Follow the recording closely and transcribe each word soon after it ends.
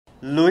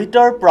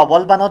লুইতৰ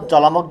প্ৰবল বানত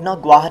জলমগ্ন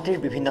গুৱাহাটীৰ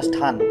বিভিন্ন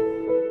স্থান।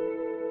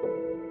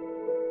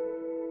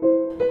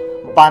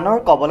 বানৰ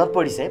কবলত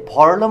পৰিছে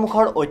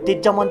ভৰলুমুখৰ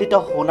ঐতিহ্যমণ্ডিত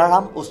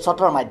সোণাৰাম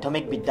উচ্চতৰ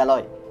মাধ্যমিক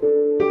বিদ্যালয়।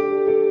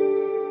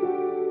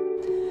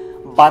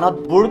 বানত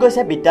বুৰ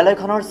গৈছে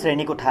বিদ্যালয়খনৰ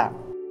শ্ৰেণীকোঠা।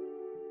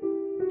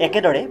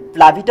 একেদৰে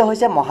প্লাবিত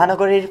হৈছে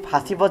মহানগৰীৰ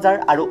ফাঁচী বজাৰ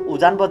আৰু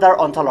উজান বজাৰ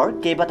অঞ্চলৰ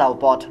কেইবাটাও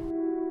পথ।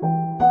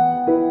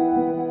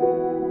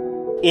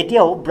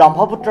 এতিয়াও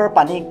ব্ৰহ্মপুত্ৰৰ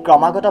পানী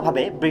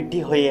ক্ৰমাগতভাৱে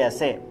বৃদ্ধি হৈয়ে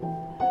আছে।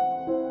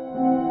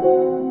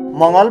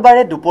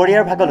 মঙলবাৰে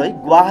দুপৰীয়াৰ ভাগলৈ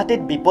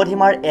গুৱাহাটীত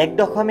বিপদসীমাৰ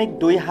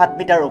 1.27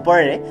 মিটাৰ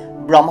ওপৰেৰে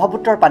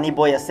ব্ৰহ্মপুত্ৰৰ পানী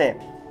বৈ আছে।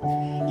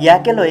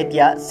 ইয়াকে লৈ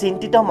এতিয়া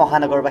চিন্তিত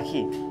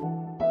মহানগৰবাসী।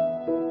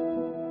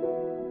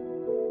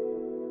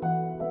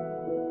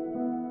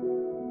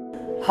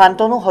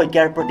 শান্তনু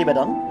শইকীয়াৰ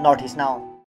প্ৰতিবেদন, নৰ্থ ইষ্ট নাও।